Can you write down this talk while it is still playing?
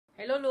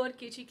Hello lower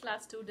KG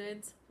class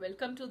students,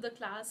 welcome to the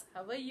class.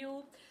 How are you?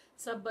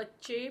 सब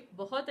बच्चे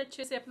बहुत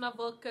अच्छे से अपना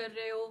वर्क कर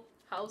रहे हो।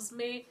 हाउस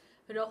में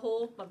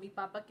रहो, मम्मी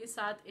पापा के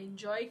साथ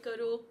एंजॉय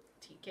करो,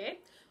 ठीक है।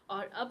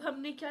 और अब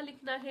हमने क्या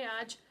लिखना है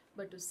आज,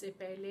 बट उससे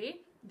पहले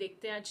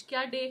देखते हैं आज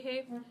क्या डे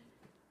है।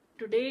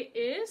 Today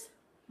is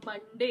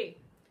Monday,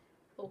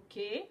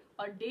 okay.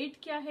 और डेट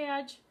क्या है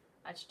आज?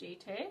 आज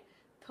डेट है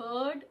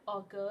 3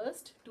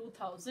 अगस्त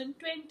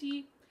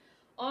 2020।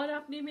 और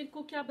आपने मेरे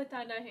को क्या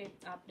बताना है?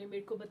 आपने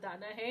मेरे को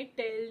बताना है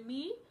tell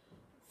me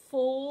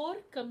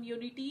 4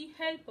 community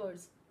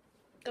helpers.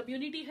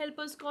 Community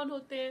helpers कौन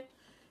होते हैं?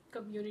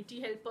 कम्युनिटी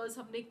हेल्पर्स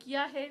हमने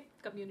किया है।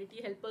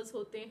 कम्युनिटी हेल्पर्स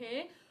होते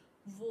हैं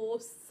वो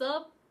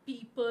सब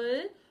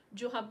पीपल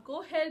जो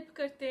हमको हेल्प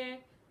करते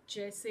हैं,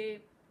 जैसे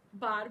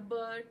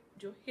बार्बर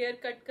जो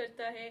हेयर कट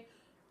करता है,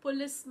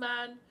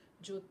 पुलिसमैन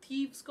जो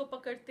थीव्स को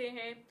पकड़ते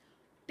हैं,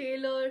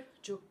 टेलर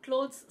जो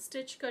क्लोथ्स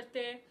स्टिच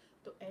करते हैं।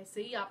 तो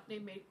ऐसे ही आपने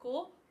मेरे को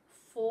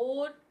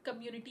 4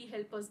 कम्युनिटी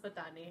हेल्पर्स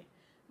बताने हैं।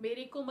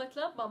 मेरे को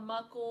मतलब मम्मा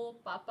को,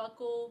 पापा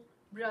को,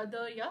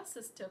 ब्रदर या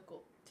सिस्टर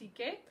को,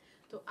 ठीक है।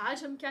 तो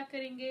आज हम क्या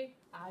करेंगे?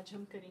 आज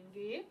हम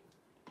करेंगे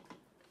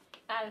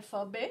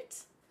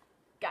अल्फाबेट्स,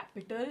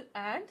 कैपिटल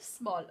एंड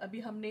स्मॉल। अभी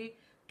हमने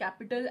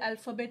कैपिटल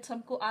अल्फाबेट्स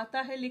हमको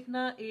आता है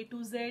लिखना A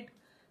to Z,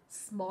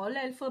 small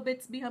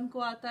alphabets भी हमको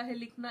आता है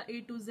लिखना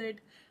A to Z।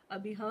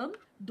 अभी हम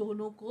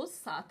दोनों को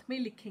साथ में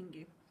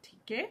लिखेंगे,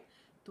 ठीक है।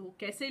 तो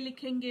कैसे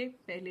लिखेंगे?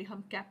 पहले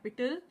हम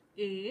कैपिटल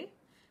A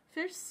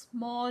फिर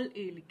स्मॉल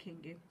a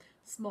लिखेंगे।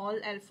 स्मॉल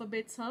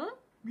अल्फाबेट्स हम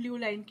ब्लू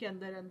लाइन के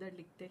अंदर अंदर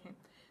लिखते हैं,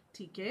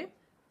 ठीक है।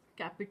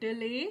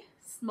 Capital A,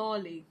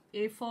 small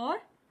a for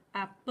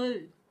Apple.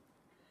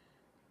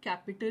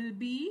 Capital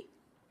B,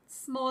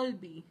 small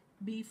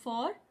b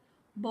for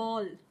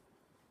ball.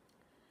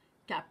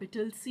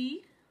 Capital C,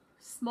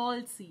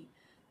 small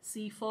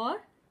c for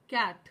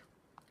cat.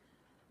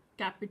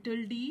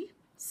 Capital D,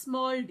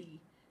 small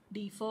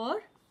d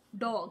for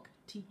dog,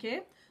 ठीक है।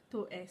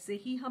 तो ऐसे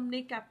ही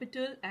हमने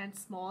कैपिटल एंड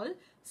स्मॉल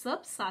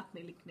सब साथ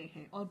में लिखने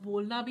हैं और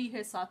बोलना भी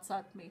है साथ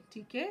साथ में,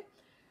 ठीक है।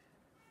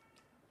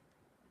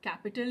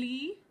 Capital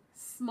E,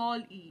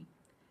 small e,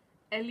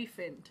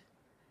 elephant.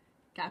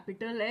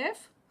 Capital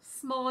F,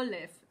 small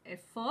f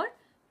for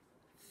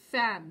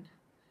fan.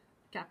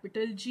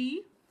 Capital G,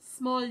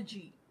 small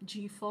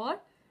g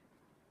for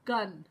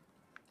gun.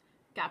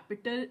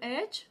 Capital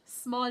H,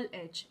 small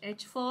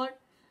h for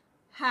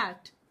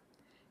hat.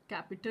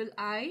 Capital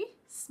I,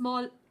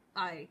 small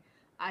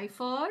I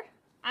for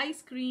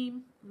ice cream.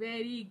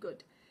 Very good.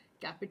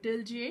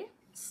 Capital J,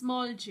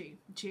 small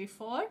j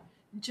for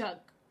jug.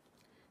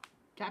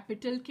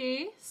 Capital K,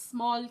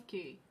 small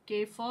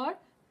k for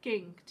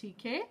king,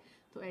 ठीक है।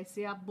 तो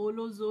ऐसे आप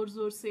बोलो जोर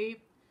जोर से।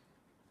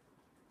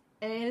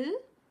 L,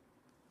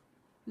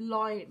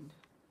 lion.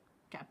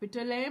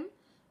 Capital M,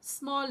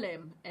 small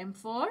m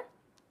for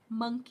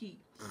monkey.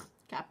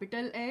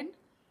 Capital N,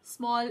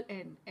 small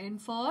n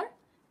for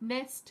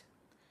nest.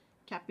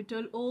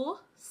 Capital O,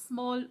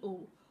 small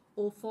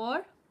o for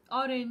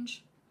orange.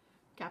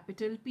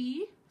 Capital P,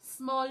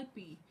 small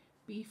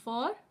p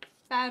for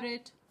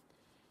parrot.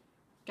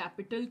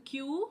 Capital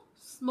Q,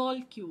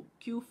 small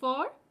q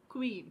for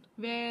queen.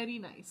 Very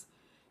nice.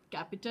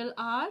 Capital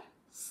R,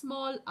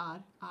 small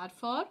r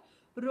for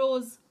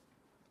rose.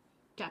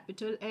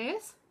 Capital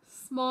S,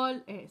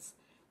 small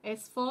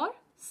s for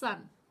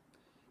sun.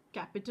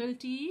 Capital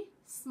T,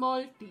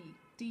 small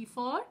t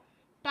for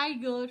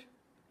tiger.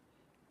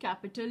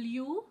 Capital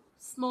U,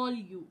 small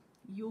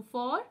u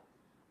for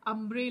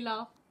umbrella.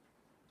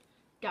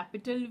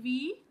 Capital V,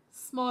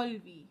 small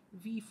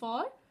v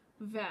for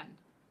van.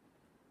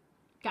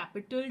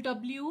 Capital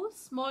W,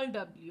 small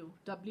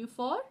w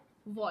for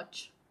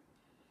watch.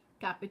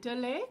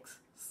 Capital X,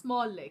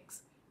 small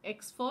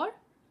x for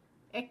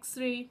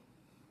x-ray.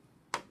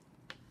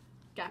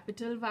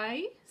 Capital Y,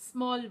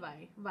 small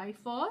y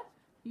for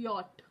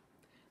yacht.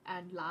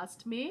 And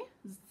last में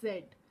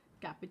Z,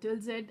 capital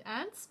Z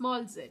and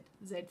small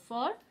z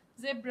for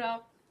zebra,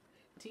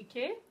 ठीक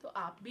है। तो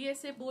आप भी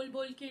ऐसे बोल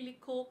बोल के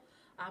लिखो।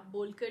 आप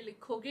बोलकर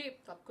लिखोगे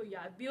तो आपको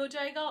याद भी हो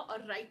जाएगा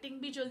और राइटिंग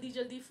भी जल्दी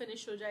जल्दी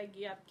फिनिश हो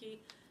जाएगी आपकी।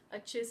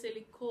 अच्छे से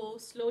लिखो,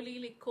 स्लोली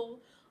लिखो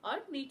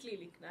और नीटली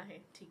लिखना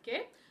है, ठीक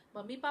है।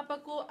 मम्मी पापा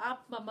को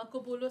आप मम्मा को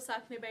बोलो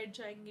साथ में बैठ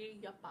जाएंगे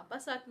या पापा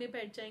साथ में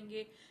बैठ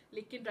जाएंगे,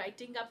 लेकिन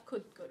राइटिंग आप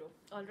खुद करो।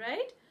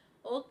 Alright,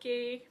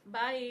 okay,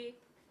 bye.